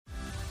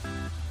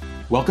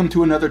Welcome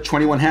to another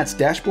 21 Hats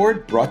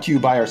Dashboard, brought to you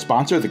by our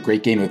sponsor, The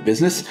Great Game of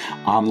Business.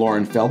 I'm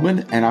Loren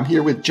Feldman, and I'm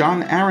here with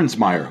John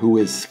Arensmeyer, who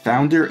is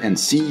founder and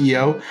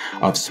CEO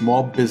of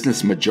Small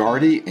Business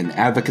Majority, an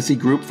advocacy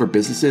group for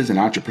businesses and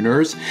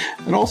entrepreneurs.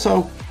 And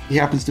also, he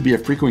happens to be a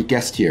frequent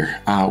guest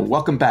here.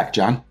 Welcome back,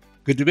 John.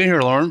 Good to be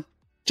here, Loren.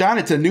 John,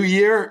 it's a new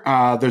year.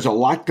 There's a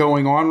lot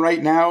going on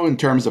right now in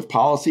terms of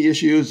policy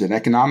issues and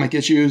economic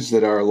issues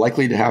that are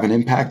likely to have an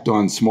impact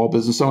on small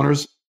business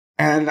owners.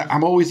 And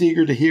I'm always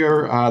eager to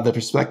hear the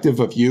perspective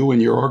of you and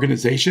your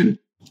organization.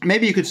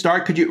 Maybe you could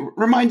start. Could you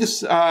remind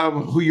us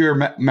who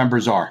your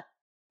members are?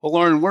 Well,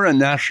 Loren, we're a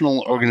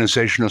national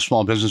organization of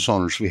small business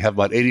owners. We have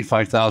about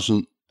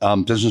 85,000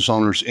 business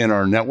owners in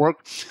our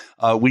network.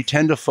 We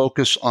tend to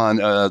focus on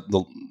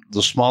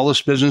the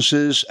smallest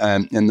businesses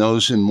and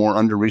those in more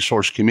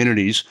under-resourced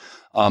communities.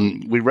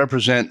 We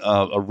represent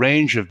a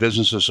range of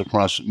businesses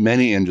across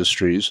many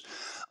industries.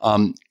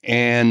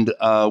 And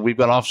we've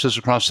got offices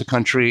across the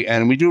country,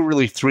 and we do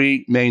really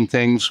three main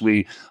things.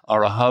 We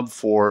are a hub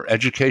for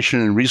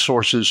education and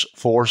resources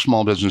for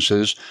small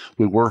businesses.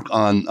 We work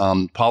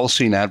on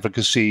policy and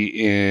advocacy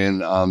in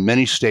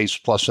many states,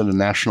 plus at a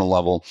national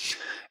level.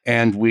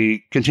 And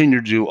we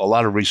continue to do a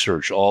lot of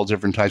research, all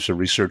different types of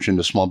research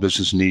into small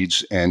business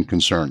needs and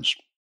concerns.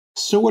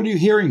 So what are you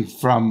hearing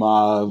from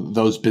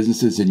those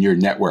businesses in your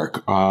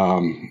network?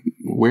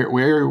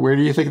 Where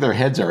do you think their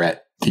heads are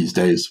at these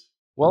days?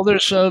 Well,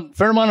 there's a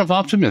fair amount of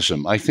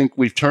optimism. I think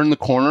we've turned the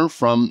corner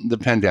from the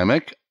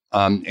pandemic,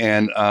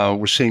 and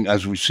we're seeing,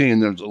 as we've seen,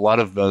 there's a lot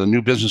of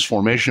new business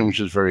formation, which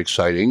is very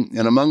exciting.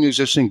 And among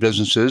existing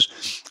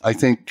businesses, I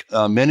think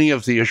many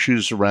of the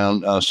issues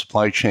around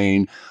supply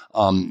chain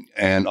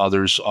and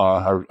others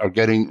are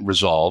getting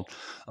resolved.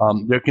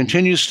 There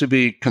continues to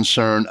be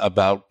concern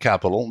about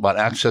capital, about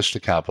access to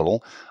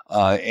capital,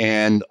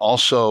 and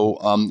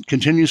also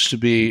continues to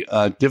be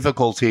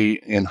difficulty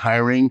in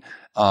hiring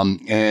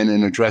and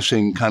in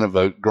addressing kind of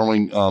a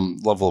growing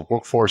level of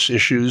workforce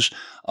issues,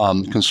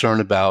 concern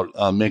about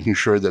making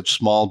sure that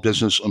small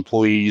business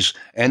employees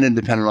and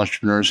independent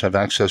entrepreneurs have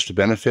access to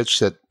benefits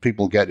that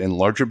people get in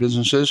larger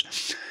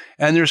businesses.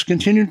 And there's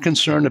continued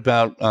concern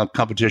about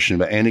competition,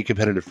 about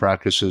anti-competitive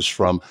practices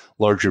from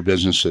larger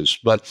businesses.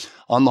 But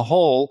on the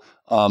whole,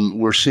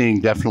 we're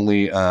seeing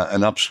definitely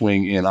an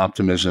upswing in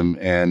optimism,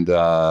 and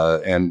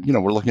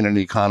we're looking at an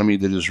economy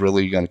that is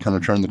really going to kind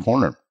of turn the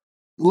corner.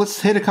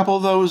 Let's hit a couple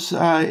of those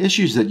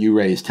issues that you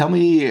raised. Tell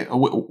me,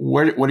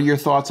 what are your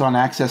thoughts on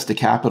access to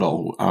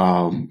capital?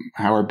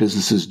 How are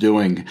businesses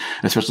doing,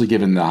 especially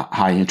given the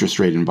high interest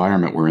rate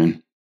environment we're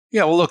in?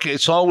 Yeah, well, look,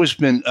 it's always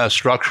been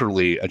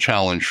structurally a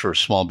challenge for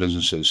small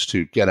businesses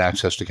to get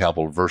access to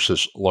capital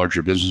versus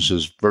larger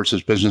businesses,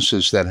 versus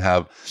businesses that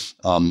have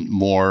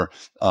more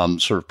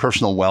sort of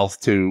personal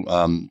wealth to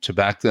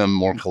back them,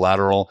 more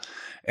collateral.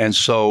 And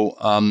so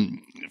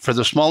for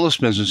the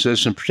smallest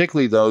businesses, and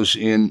particularly those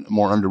in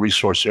more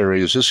under-resourced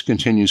areas, this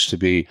continues to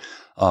be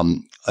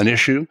an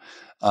issue.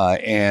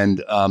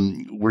 And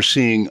we're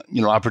seeing,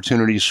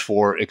 opportunities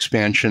for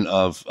expansion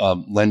of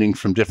lending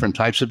from different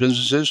types of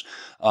businesses.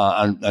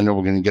 I know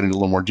we're going to get into a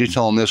little more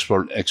detail on this,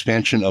 but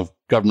expansion of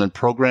government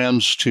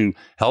programs to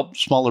help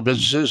smaller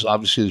businesses.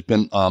 Obviously, there's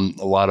been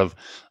a lot of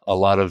the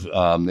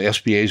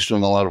SBA is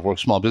doing a lot of work,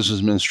 Small Business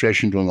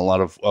Administration doing a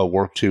lot of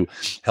work to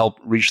help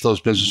reach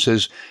those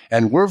businesses.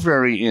 And we're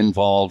very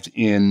involved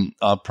in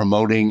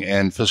promoting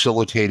and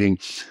facilitating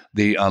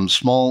the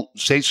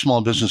State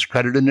Small Business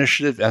Credit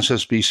Initiative,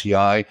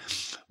 SSBCI,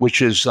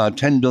 which is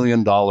 $10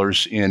 billion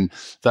in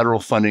federal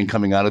funding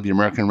coming out of the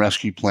American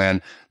Rescue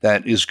Plan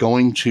that is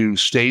going to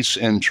states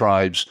and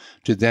tribes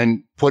to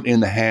then put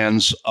in the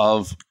hands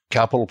of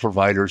capital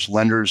providers,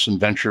 lenders, and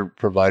venture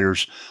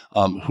providers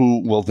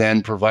who will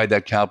then provide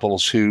that capital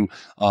to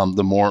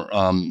the more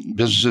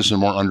businesses in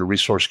more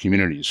under-resourced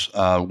communities.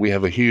 We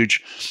have a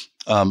huge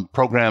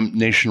program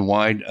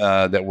nationwide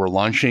that we're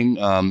launching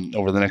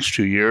over the next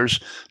 2 years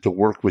to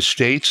work with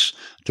states,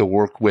 to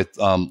work with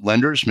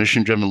lenders,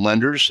 mission-driven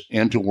lenders,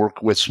 and to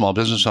work with small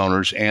business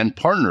owners and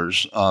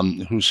partners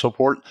who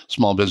support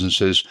small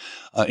businesses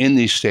in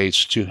these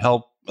states to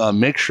help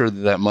make sure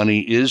that money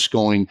is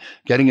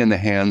getting in the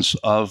hands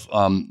of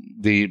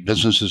the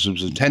businesses it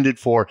was intended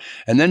for,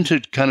 and then to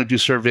kind of do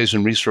surveys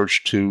and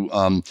research to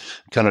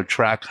kind of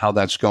track how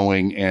that's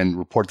going and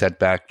report that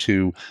back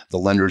to the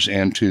lenders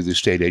and to the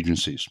state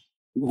agencies.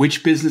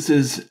 Which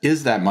businesses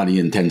is that money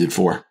intended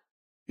for?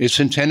 It's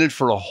intended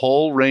for a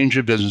whole range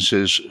of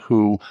businesses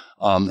who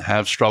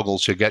have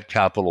struggled to get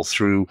capital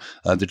through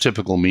the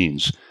typical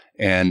means.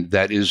 And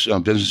that is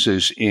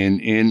businesses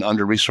in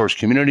under-resourced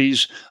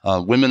communities,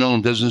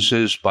 women-owned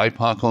businesses,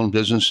 BIPOC-owned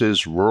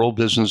businesses, rural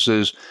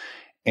businesses.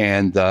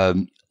 And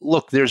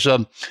look,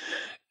 it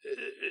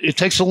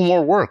takes a little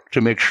more work to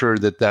make sure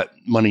that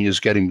money is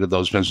getting to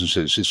those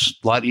businesses. It's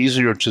a lot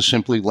easier to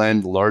simply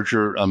lend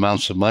larger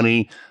amounts of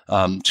money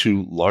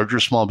to larger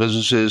small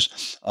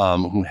businesses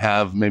who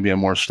have maybe a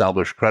more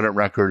established credit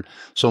record.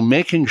 So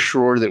making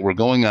sure that we're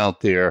going out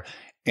there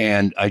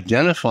and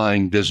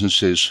identifying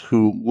businesses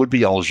who would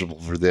be eligible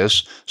for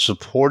this,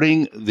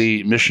 supporting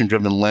the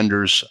mission-driven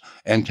lenders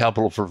and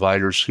capital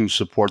providers who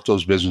support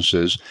those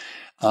businesses.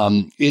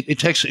 It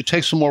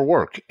takes some more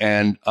work,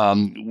 and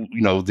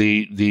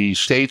the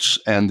states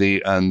and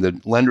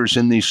the lenders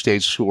in these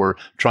states who are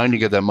trying to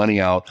get that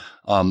money out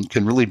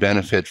can really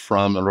benefit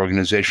from an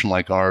organization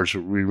like ours.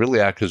 We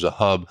really act as a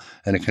hub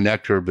and a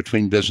connector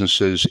between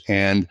businesses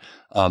and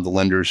the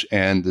lenders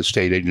and the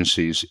state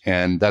agencies,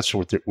 and that's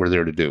what we're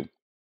there to do.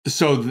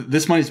 So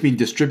this money is being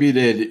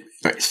distributed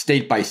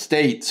state by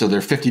state. So there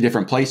are 50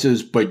 different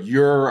places, but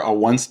you're a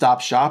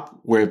one-stop shop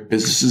where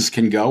businesses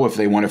can go if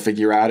they want to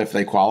figure out if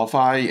they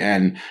qualify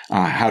and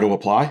how to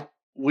apply?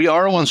 We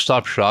are a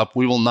one-stop shop.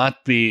 We will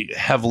not be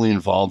heavily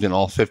involved in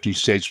all 50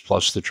 states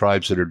plus the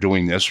tribes that are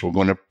doing this. We're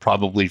going to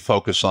probably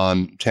focus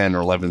on 10 or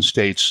 11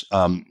 states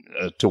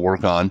to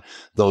work on.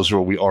 Those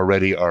where we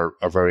already are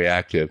very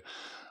active.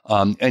 We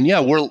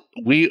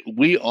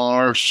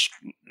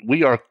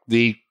are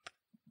the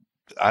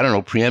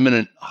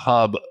preeminent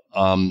hub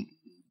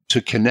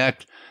to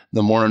connect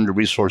the more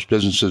under-resourced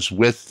businesses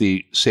with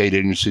the state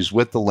agencies,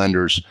 with the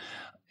lenders,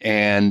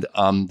 and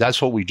that's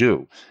what we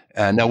do.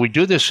 And now we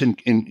do this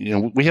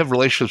we have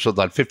relationships with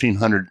about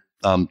 1,500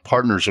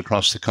 partners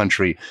across the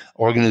country,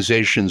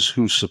 organizations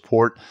who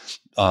support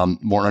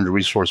more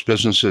under-resourced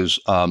businesses,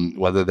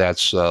 whether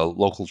that's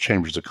local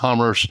chambers of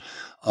commerce.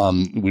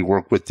 We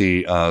work with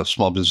the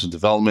Small Business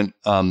Development,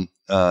 the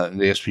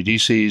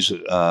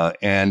SPDCs,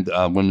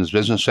 and Women's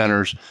Business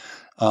Centers.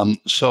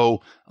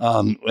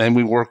 And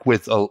we work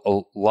with a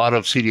lot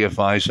of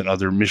CDFIs and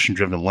other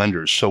mission-driven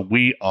lenders. So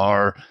we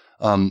are,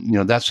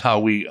 that's how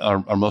we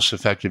are most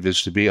effective,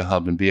 is to be a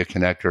hub and be a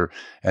connector.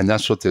 And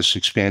that's what this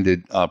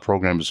expanded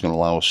program is going to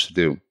allow us to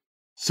do.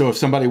 So if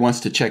somebody wants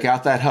to check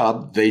out that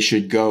hub, they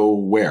should go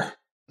where?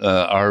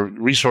 Our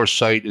resource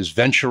site is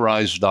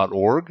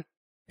venturize.org.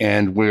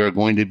 And we're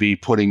going to be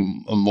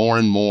putting more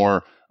and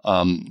more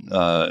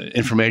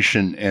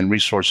information and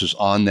resources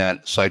on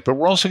that site. But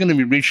we're also going to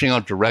be reaching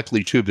out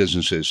directly to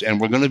businesses. And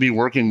we're going to be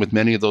working with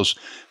many of those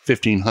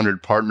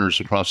 1,500 partners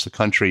across the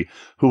country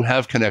who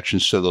have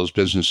connections to those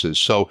businesses.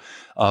 So,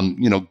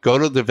 go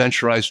to the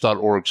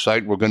venturize.org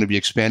site. We're going to be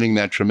expanding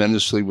that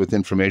tremendously with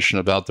information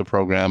about the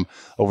program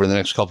over the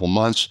next couple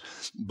months.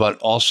 But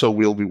also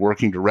we'll be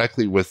working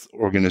directly with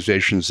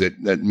organizations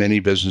that many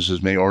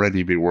businesses may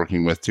already be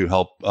working with to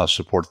help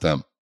support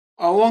them.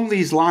 Along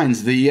these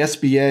lines, the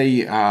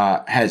SBA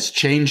has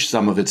changed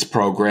some of its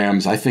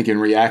programs, I think, in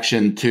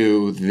reaction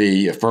to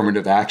the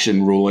affirmative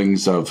action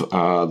rulings of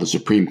the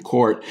Supreme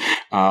Court.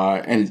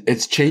 And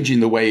it's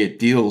changing the way it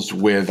deals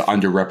with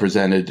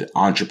underrepresented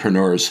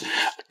entrepreneurs.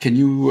 Can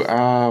you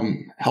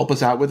help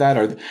us out with that?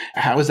 Or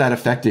how is that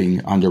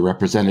affecting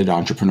underrepresented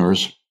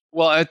entrepreneurs?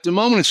 Well, at the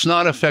moment, it's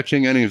not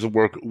affecting any of the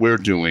work we're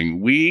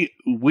doing. We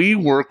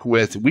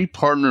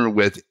partner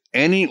with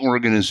any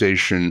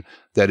organization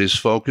that is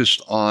focused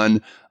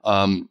on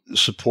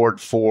support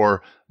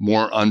for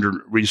more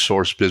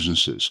under-resourced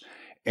businesses.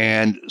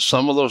 And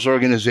some of those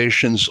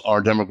organizations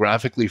are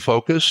demographically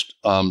focused.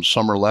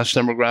 Some are less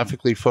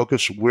demographically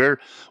focused. Where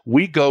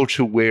we go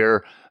to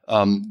where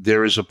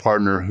there is a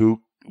partner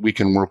who we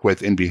can work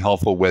with and be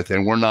helpful with,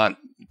 and we're not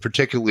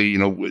particularly,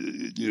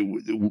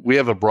 we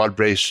have a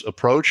broad-based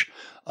approach.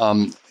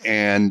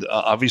 And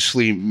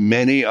obviously,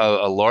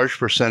 a large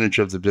percentage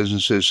of the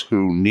businesses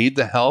who need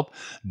the help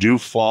do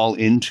fall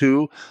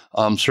into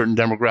certain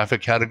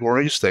demographic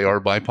categories. They are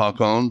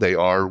BIPOC owned, they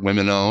are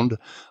women owned,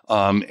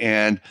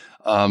 and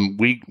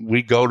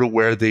we go to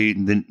where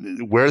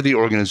the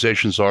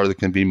organizations are that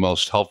can be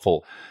most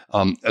helpful.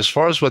 As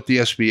far as what the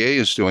SBA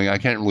is doing, I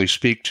can't really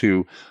speak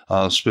to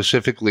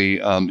specifically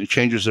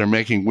changes they're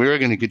making. We're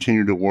going to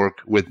continue to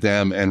work with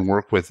them and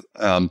work with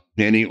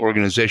many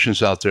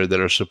organizations out there that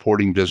are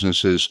supporting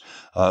businesses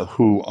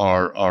who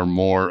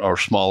are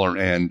smaller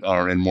and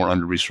are in more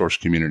under-resourced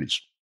communities.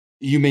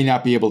 You may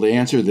not be able to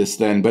answer this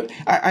then, but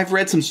I've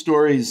read some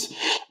stories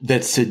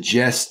that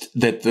suggest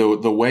that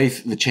the way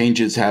the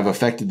changes have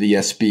affected the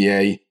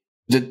SBA,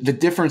 the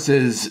difference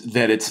is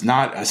that it's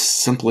not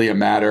simply a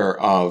matter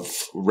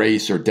of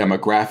race or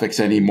demographics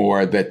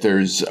anymore, that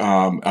there's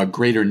a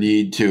greater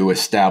need to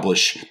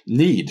establish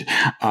need,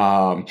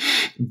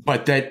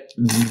 but that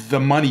the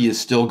money is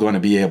still going to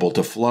be able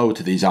to flow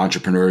to these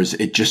entrepreneurs.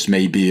 It just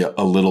may be take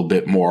a little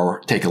bit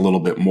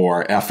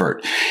more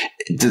effort.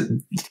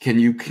 Can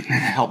you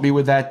help me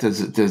with that?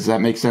 Does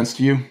that make sense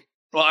to you?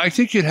 Well, I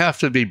think you'd have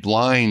to be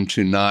blind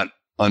to not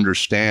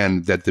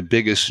understand that the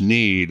biggest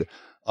need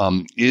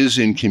is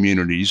in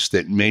communities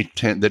that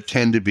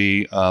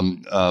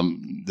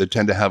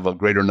tend to have a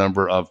greater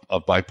number of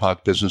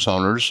BIPOC business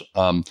owners,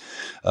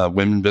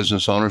 women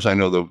business owners. I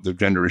know the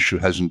gender issue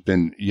hasn't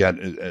been yet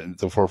at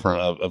the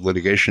forefront of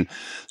litigation,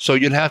 so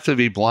you'd have to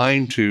be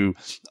blind to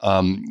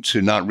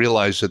not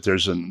realize that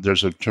there's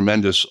a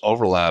tremendous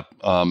overlap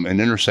and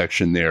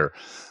intersection there.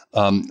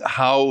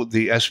 How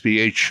the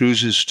SBA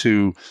chooses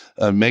to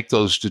make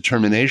those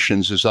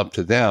determinations is up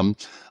to them.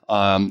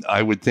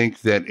 I would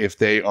think that if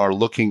they are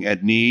looking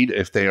at need,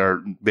 if they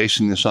are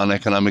basing this on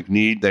economic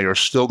need, they are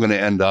still going to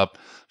end up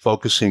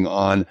focusing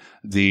on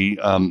the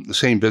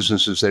same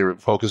businesses they were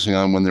focusing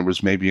on when there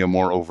was maybe a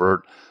more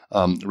overt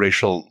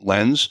racial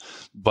lens.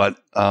 But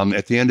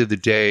at the end of the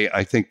day,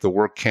 I think the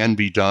work can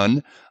be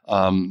done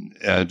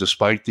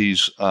despite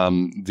these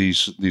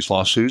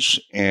lawsuits.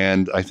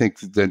 And I think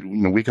that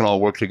we can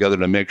all work together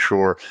to make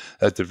sure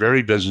that the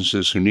very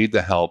businesses who need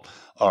the help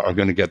are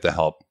going to get the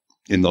help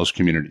in those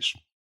communities.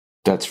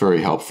 That's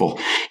very helpful.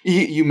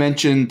 You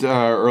mentioned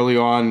early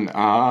on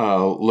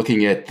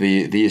looking at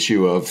the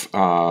issue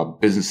of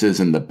businesses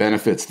and the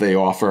benefits they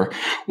offer.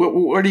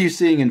 What are you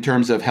seeing in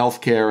terms of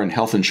healthcare and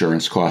health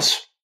insurance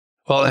costs?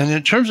 Well, and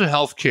in terms of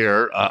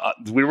healthcare,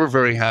 we were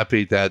very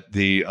happy that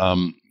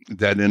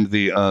that in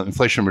the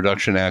Inflation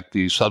Reduction Act,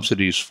 the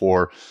subsidies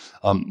for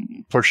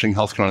purchasing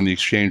healthcare on the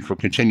exchange were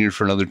continued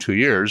for another 2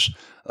 years.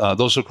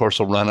 Those, of course,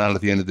 will run out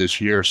at the end of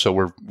this year. So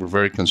we're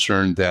very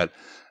concerned that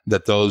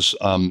those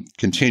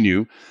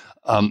continue.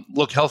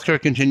 Look,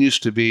 healthcare continues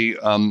to be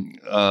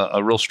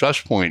a real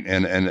stress point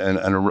and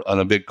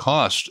a big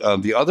cost.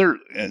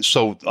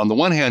 So on the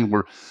one hand,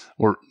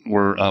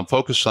 we're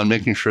focused on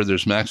making sure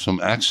there's maximum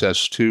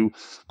access to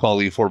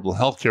quality, affordable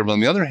healthcare. But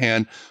on the other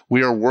hand,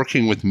 we are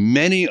working with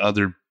many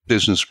other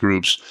business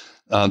groups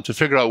to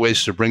figure out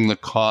ways to bring the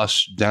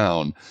costs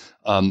down.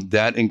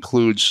 That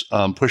includes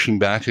pushing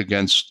back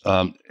against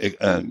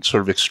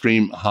sort of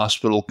extreme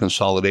hospital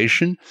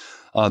consolidation.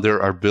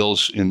 There are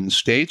bills in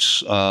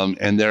states,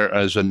 and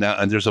there's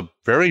a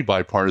very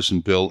bipartisan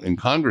bill in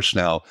Congress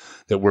now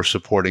that we're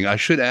supporting. I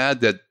should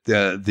add that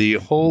the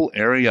whole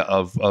area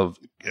of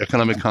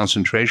economic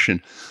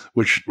concentration,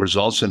 which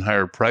results in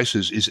higher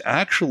prices, is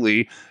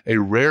actually a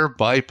rare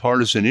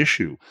bipartisan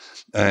issue.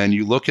 And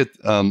you look at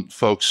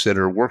folks that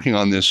are working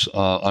on this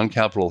on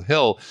Capitol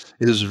Hill,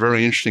 it is a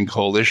very interesting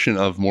coalition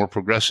of more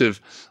progressive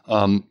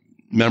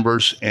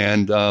members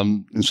and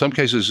in some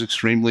cases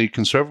extremely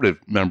conservative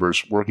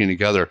members working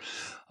together.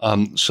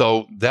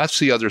 So that's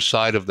the other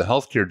side of the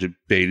healthcare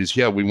debate is,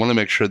 we want to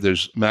make sure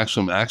there's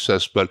maximum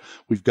access, but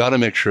we've got to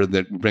make sure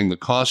that we bring the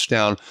costs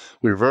down.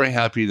 We're very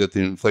happy that the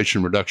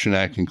Inflation Reduction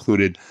Act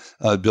included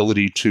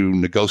ability to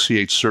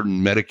negotiate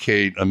certain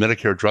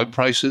Medicare drug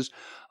prices.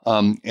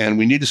 And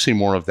we need to see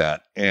more of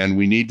that. And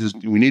we need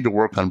to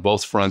work on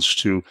both fronts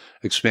to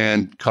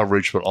expand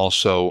coverage, but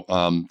also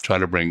try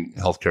to bring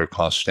healthcare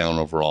costs down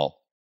overall.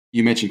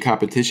 You mentioned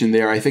competition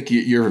there. I think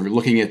you're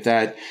looking at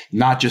that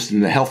not just in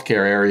the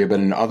healthcare area, but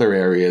in other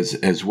areas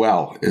as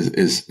well.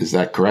 Is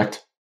that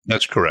correct?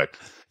 That's correct.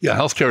 Yeah,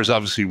 healthcare is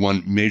obviously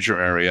one major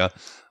area,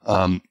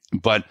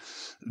 but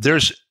there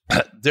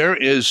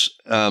is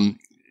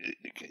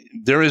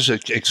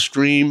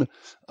extreme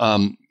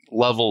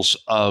levels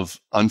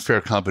of unfair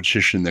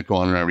competition that go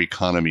on in our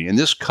economy, and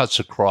this cuts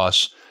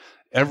across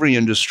every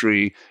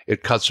industry.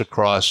 It cuts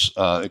across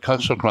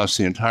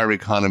the entire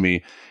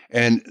economy.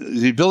 And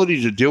the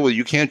ability to deal with it,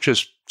 you can't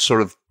just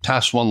sort of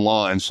pass one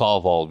law and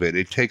solve all of it.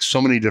 It takes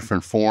so many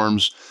different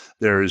forms.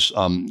 There's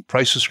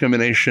price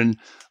discrimination.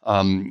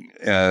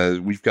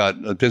 We've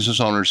got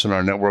business owners in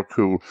our network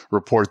who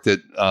report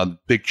that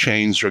big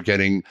chains are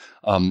getting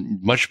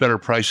much better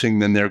pricing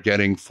than they're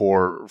getting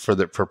for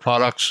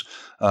products.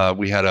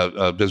 We had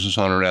a business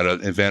owner at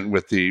an event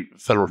with the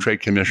Federal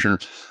Trade Commission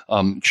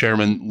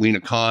Chairman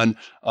Lena Khan.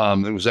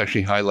 It was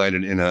actually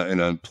highlighted in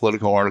a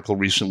Politico article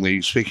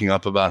recently, speaking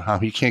up about how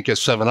he can't get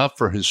 7-Up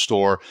for his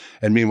store,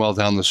 and meanwhile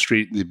down the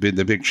street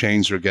the big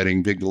chains are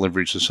getting big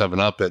deliveries of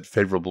 7-Up at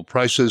favorable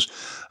prices.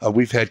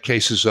 We've had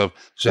cases of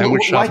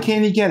sandwich shops. Why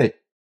can't he get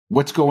it?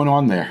 What's going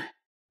on there?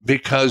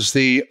 Because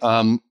the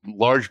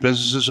large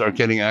businesses are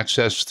getting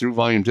access through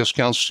volume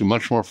discounts to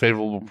much more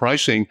favorable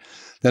pricing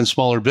than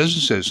smaller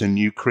businesses. And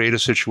you create a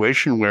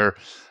situation where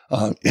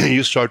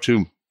you start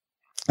to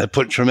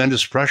put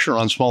tremendous pressure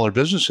on smaller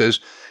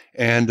businesses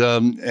and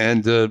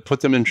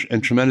put them in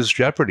tremendous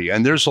jeopardy.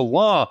 And there's a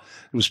law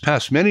that was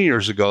passed many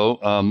years ago,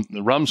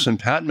 the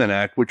Robinson-Patman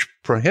Act, which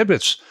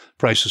prohibits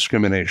price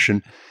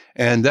discrimination.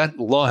 And that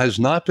law has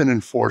not been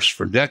enforced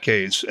for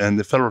decades. And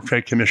the Federal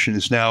Trade Commission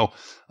is now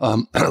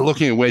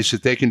looking at ways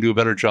that they can do a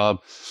better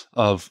job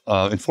of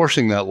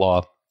enforcing that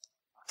law.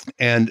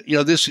 And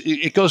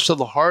it goes to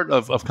the heart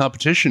of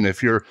competition.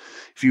 If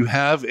you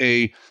have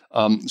a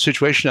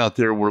situation out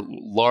there where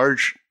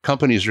large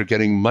companies are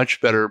getting much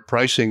better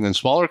pricing than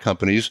smaller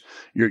companies,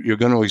 you're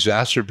going to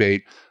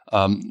exacerbate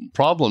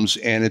problems.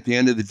 And at the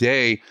end of the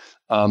day,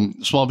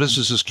 small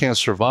businesses can't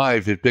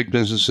survive if big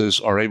businesses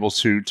are able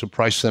to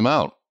price them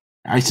out.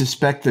 I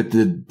suspect that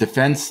the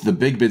defense the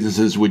big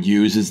businesses would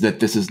use is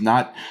that this is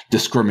not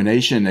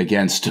discrimination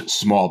against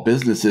small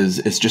businesses.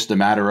 It's just a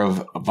matter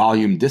of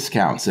volume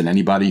discounts, and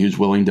anybody who's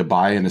willing to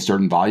buy in a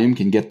certain volume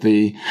can get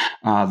the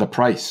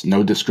price.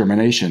 No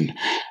discrimination.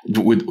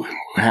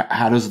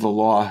 How does the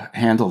law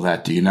handle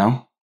that? Do you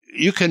know?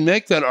 you can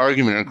make that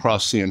argument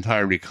across the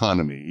entire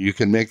economy. You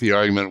can make the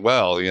argument,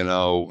 well,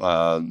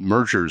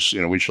 mergers,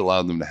 we should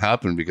allow them to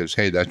happen because,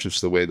 hey, that's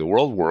just the way the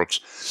world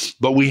works.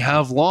 But we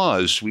have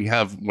laws. We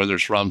have, whether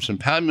it's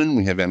Robinson-Patman,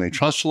 we have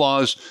antitrust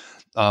laws.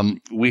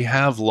 We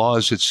have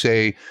laws that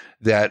say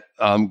that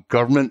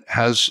government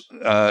has,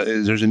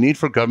 there's a need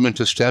for government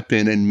to step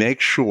in and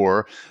make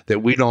sure that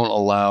we don't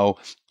allow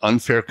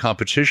unfair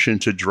competition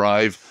to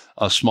drive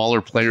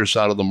smaller players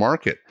out of the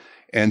market.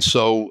 And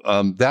so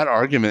that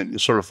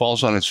argument sort of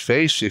falls on its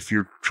face if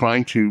you're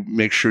trying to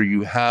make sure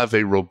you have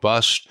a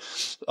robust,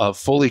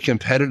 fully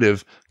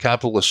competitive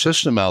capitalist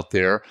system out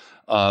there.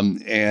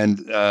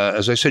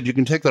 As I said, you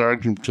can take that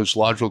argument to its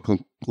logical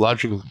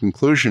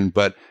conclusion,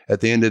 but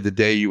at the end of the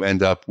day, you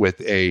end up with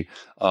an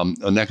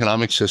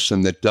economic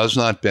system that does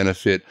not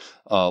benefit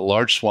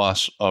large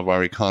swaths of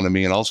our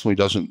economy and ultimately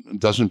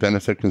doesn't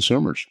benefit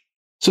consumers.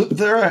 So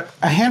there are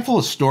a handful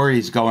of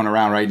stories going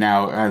around right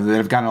now that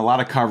have gotten a lot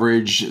of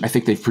coverage. I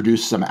think they've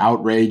produced some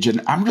outrage,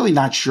 and I'm really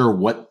not sure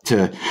what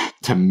to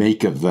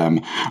make of them.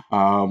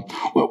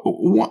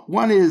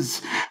 One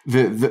is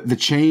the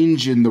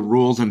change in the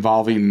rules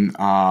involving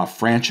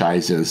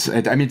franchises.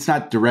 I mean, it's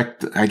not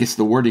direct. I guess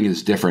the wording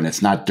is different.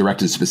 It's not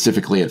directed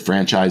specifically at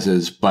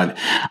franchises, but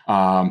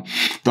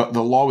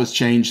the law was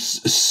changed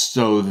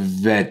so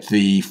that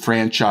the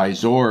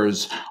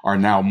franchisors are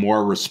now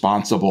more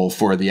responsible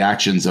for the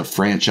actions of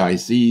franchisees.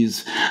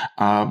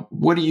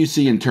 What do you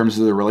see in terms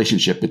of the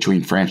relationship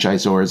between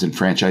franchisors and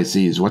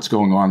franchisees? What's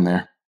going on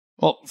there?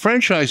 Well,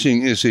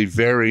 franchising is a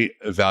very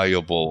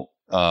valuable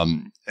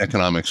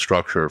economic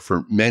structure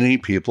for many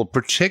people,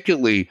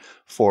 particularly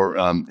for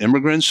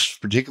immigrants,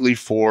 particularly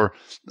for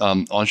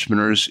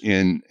entrepreneurs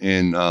in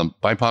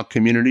BIPOC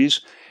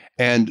communities.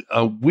 And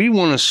we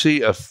want to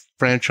see a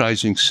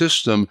franchising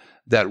system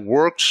that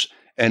works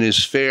and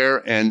is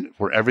fair and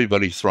where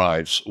everybody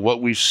thrives.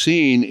 What we've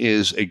seen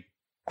is a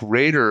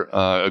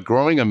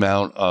growing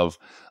amount of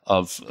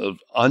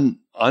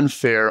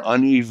unfair,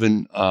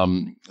 uneven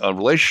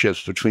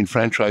relationships between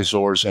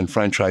franchisors and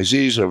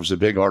franchisees. There was a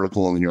big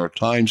article in the New York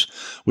Times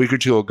a week or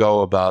two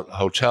ago about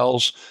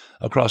hotels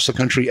across the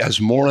country.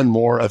 As more and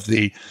more of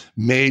the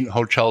main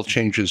hotel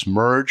chains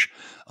merge,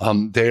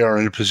 they are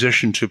in a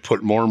position to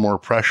put more and more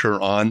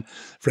pressure on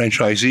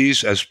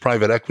franchisees as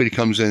private equity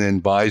comes in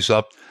and buys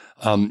up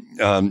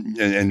and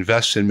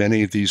invests in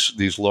many of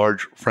these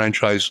large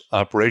franchise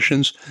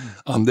operations.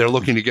 They're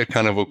looking to get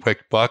kind of a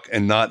quick buck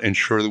and not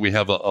ensure that we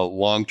have a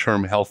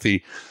long-term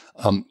healthy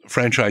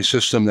franchise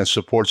system that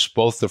supports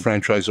both the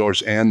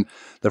franchisors and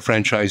the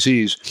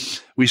franchisees.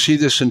 We see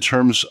this in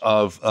terms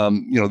of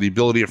the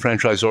ability of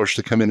franchisors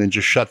to come in and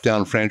just shut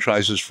down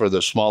franchises for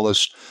the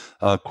smallest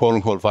quote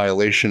unquote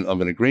violation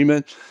of an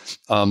agreement.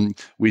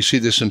 We see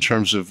this in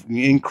terms of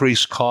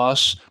increased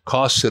costs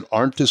that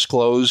aren't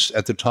disclosed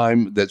at the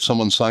time that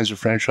someone signs a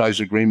franchise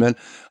agreement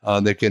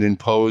that get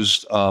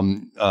imposed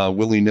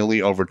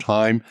willy-nilly over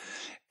time.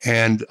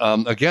 And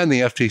again,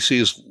 the FTC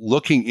is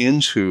looking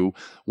into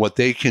what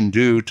they can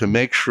do to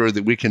make sure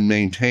that we can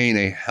maintain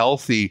a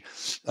healthy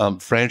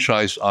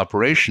franchise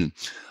operation.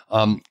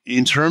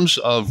 In terms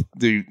of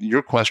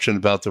your question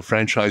about the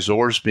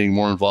franchisors being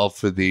more involved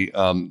for the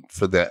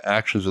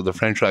actions of the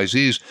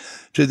franchisees,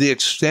 to the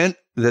extent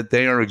that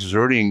they are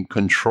exerting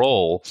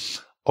control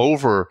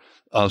over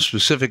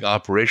specific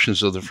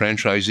operations of the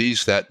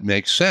franchisees, that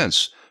makes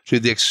sense. To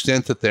the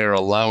extent that they're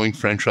allowing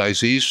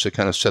franchisees to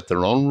kind of set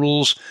their own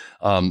rules,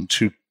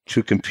 to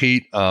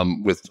compete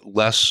with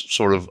less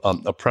sort of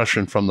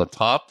oppression from the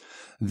top,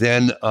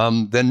 then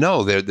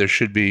no, there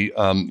should be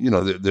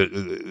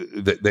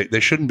they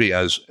shouldn't be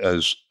as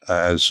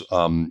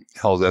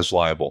held as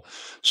liable.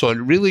 So it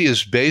really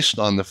is based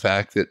on the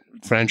fact that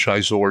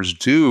franchisors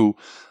do,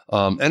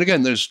 and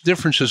again, there's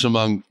differences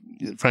among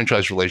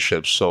franchise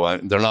relationships, so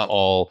they're not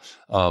all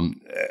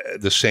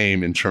the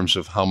same in terms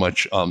of how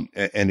much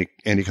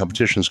any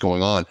competition is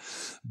going on.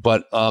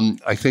 But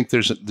I think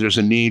there's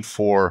a need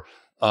for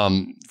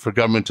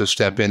government to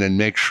step in and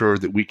make sure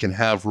that we can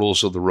have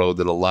rules of the road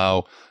that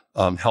allow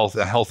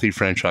healthy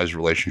franchise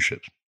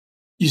relationships.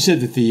 You said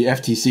that the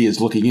FTC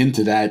is looking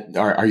into that.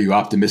 Are you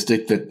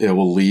optimistic that it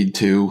will lead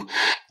to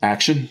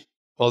action?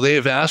 Well, they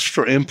have asked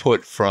for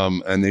input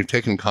from, and they've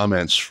taken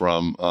comments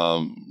from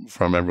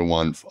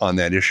everyone on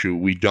that issue.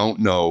 We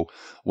don't know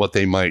what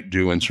they might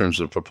do in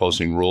terms of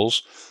proposing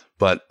rules,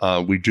 but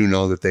we do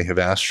know that they have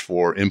asked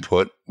for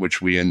input,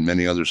 which we and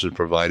many others have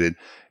provided,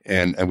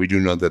 and we do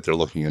know that they're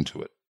looking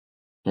into it.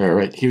 All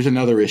right. Here's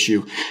another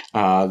issue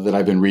that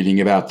I've been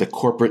reading about, the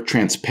Corporate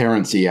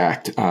Transparency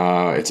Act.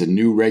 It's a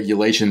new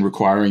regulation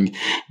requiring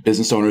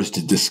business owners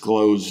to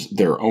disclose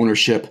their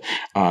ownership.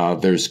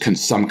 There's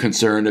some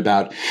concern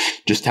about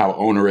just how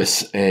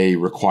onerous a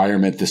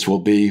requirement this will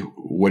be.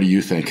 What do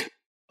you think?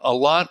 A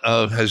lot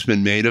has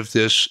been made of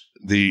this.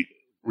 The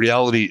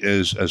reality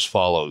is as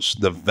follows.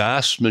 The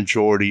vast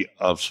majority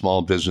of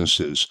small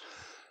businesses,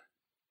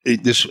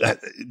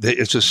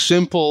 it's a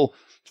simple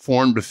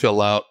form to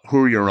fill out.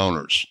 Who are your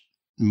owners?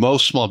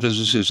 Most small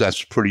businesses,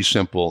 that's pretty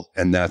simple,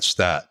 and that's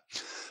that.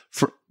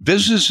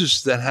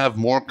 Businesses that have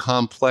more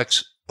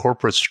complex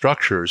corporate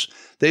structures,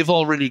 they've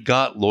already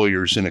got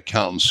lawyers and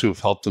accountants who have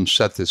helped them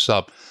set this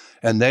up.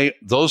 And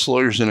those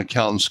lawyers and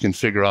accountants can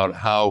figure out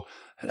how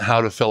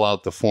to fill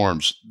out the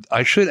forms.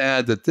 I should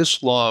add that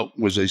this law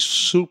was a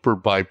super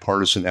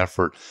bipartisan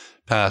effort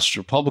passed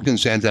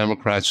Republicans and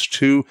Democrats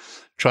to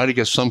try to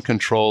get some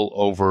control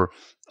over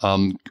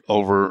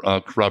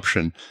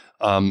corruption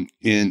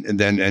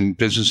and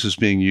businesses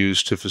being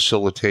used to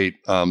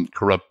facilitate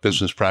corrupt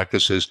business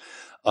practices.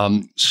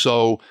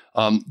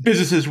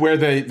 Businesses where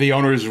the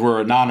owners were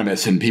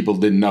anonymous and people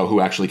didn't know who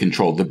actually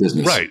controlled the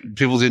business. Right.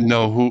 People didn't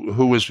know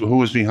who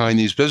was behind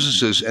these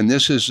businesses. And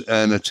this is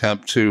an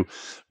attempt to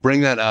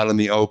bring that out in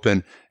the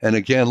open. And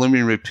again, let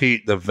me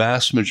repeat, the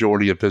vast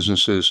majority of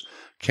businesses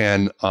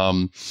can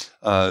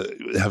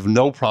have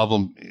no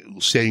problem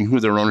stating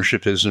who their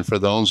ownership is. And for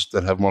those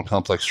that have more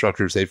complex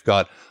structures, they've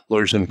got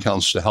lawyers and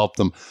accountants to help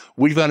them.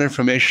 We've got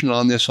information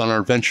on this on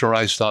our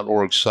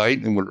venturize.org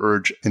site and would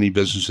urge any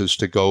businesses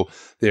to go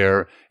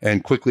there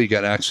and quickly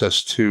get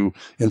access to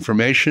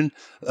information.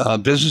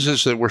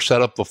 Businesses that were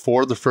set up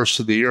before the first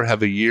of the year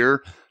have a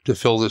year to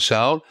fill this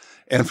out.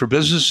 And for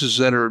businesses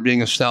that are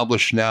being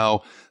established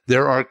now,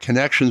 there are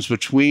connections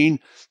between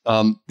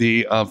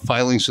the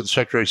filings at the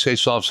Secretary of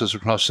State's offices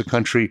across the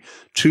country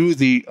to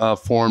the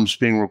forms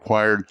being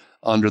required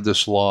under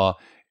this law.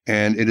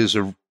 And it is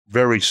a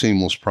very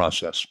seamless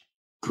process.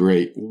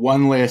 Great.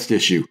 One last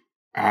issue.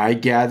 I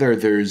gather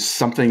there's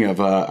something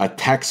of a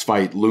tax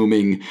fight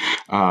looming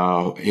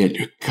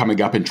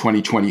coming up in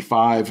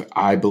 2025.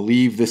 I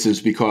believe this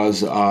is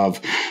because of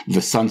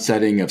the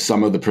sunsetting of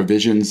some of the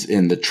provisions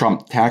in the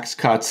Trump tax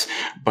cuts,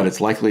 but it's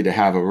likely to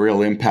have a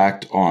real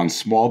impact on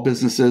small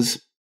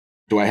businesses.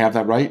 Do I have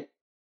that right?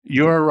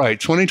 You're right.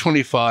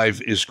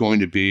 2025 is going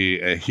to be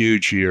a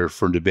huge year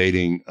for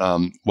debating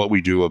what we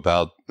do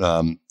about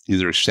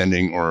either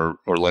extending or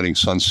letting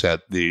sunset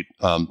the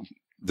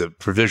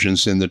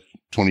provisions in the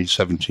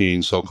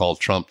 2017 so-called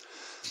Trump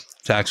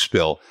tax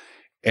bill.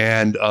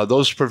 And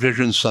those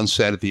provisions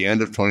sunset at the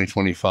end of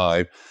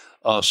 2025.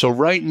 So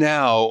right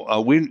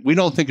now, we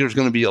don't think there's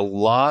going to be a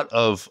lot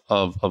of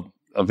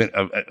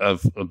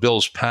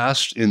bills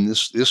passed in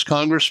this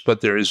Congress,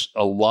 but there is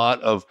a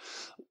lot of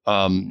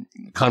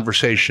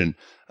conversation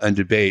and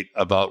debate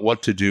about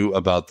what to do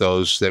about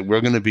those that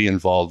we're going to be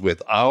involved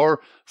with. Our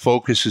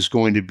focus is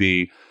going to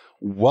be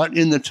what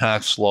in the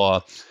tax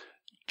law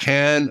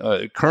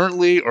can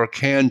currently or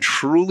can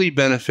truly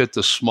benefit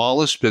the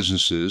smallest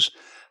businesses.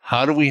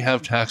 How do we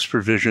have tax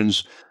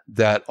provisions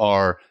that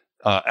are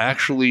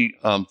actually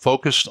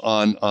focused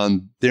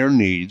on their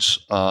needs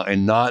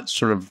and not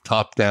sort of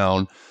top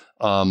down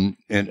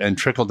and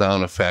trickle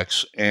down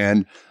effects?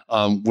 And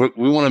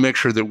we want to make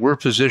sure that we're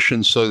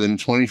positioned so that in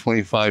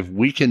 2025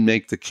 we can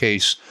make the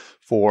case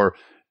for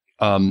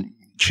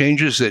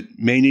changes that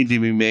may need to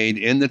be made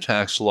in the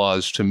tax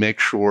laws to make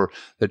sure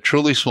that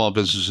truly small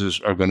businesses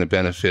are going to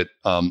benefit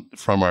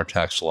from our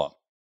tax law.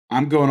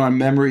 I'm going on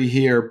memory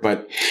here,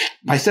 but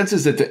my sense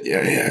is that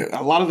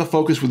a lot of the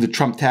focus with the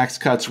Trump tax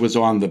cuts was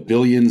on the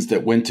billions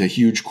that went to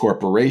huge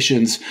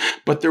corporations,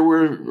 but there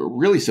were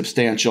really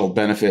substantial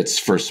benefits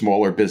for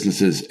smaller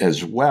businesses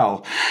as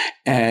well.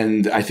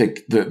 And I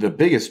think the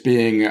biggest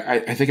being,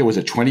 I think it was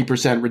a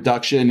 20%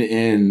 reduction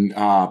in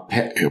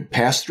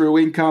pass-through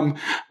income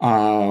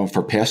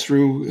for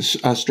pass-through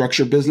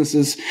structure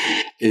businesses.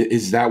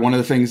 Is that one of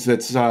the things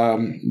that's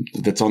on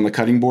the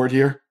cutting board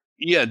here?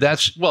 Yeah,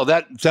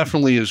 that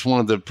definitely is one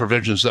of the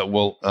provisions that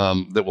will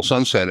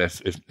sunset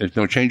if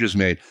no changes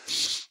made.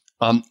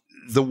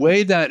 The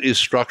way that is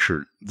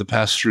structured, the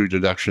pass-through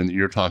deduction that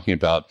you're talking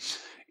about,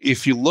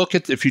 if you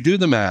do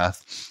the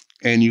math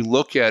and you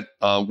look at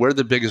where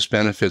the biggest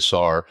benefits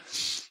are,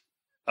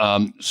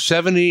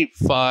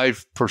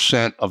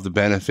 75% of the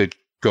benefit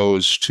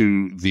goes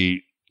to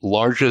the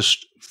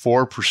largest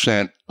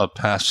 4% of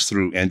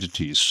pass-through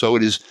entities. So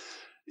it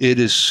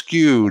is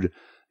skewed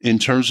in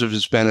terms of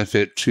its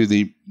benefit to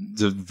the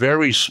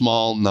very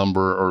small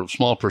number or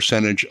small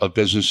percentage of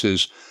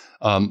businesses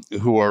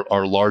who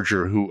are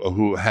larger,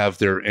 who have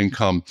their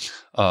income,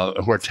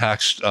 who are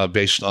taxed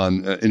based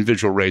on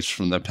individual rates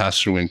from the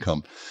pass-through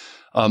income.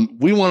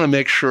 We want to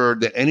make sure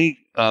that any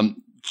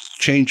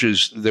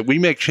changes, that we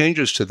make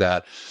changes to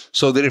that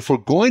so that if we're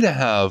going to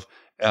have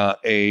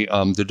a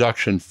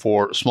deduction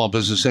for small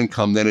business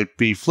income, then it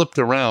be flipped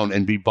around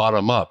and be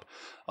bottom up.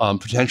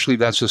 Potentially,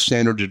 that's a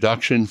standard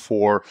deduction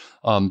for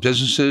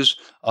businesses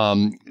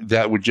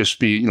that would just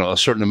be, a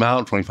certain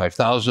amount,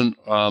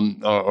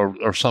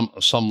 $25,000 or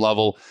some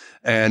level,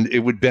 and it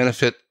would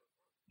benefit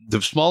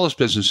the smallest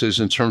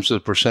businesses in terms of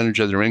the percentage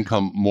of their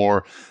income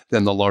more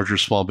than the larger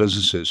small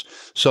businesses.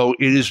 So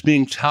it is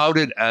being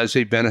touted as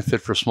a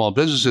benefit for small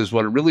businesses.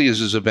 What it really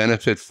is a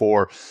benefit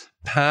for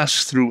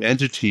pass-through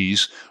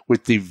entities,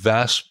 with the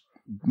vast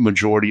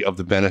majority of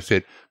the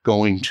benefit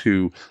going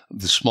to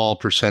the small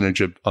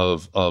percentage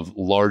of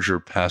larger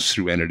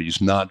pass-through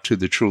entities, not to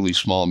the truly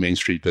small Main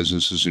Street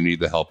businesses who need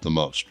the help the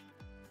most.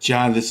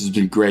 John, this has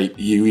been great.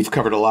 We've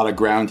covered a lot of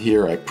ground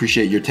here. I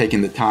appreciate your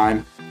taking the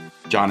time.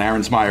 John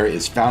Arensmeyer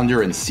is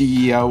founder and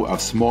CEO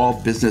of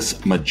Small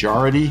Business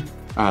Majority.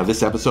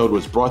 This episode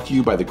was brought to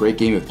you by The Great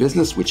Game of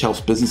Business, which helps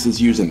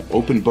businesses use an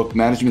open book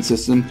management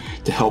system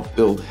to help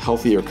build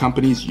healthier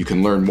companies. You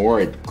can learn more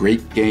at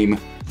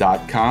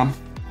greatgame.com.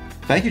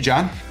 Thank you,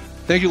 John.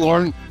 Thank you,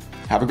 Loren.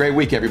 Have a great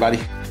week, everybody.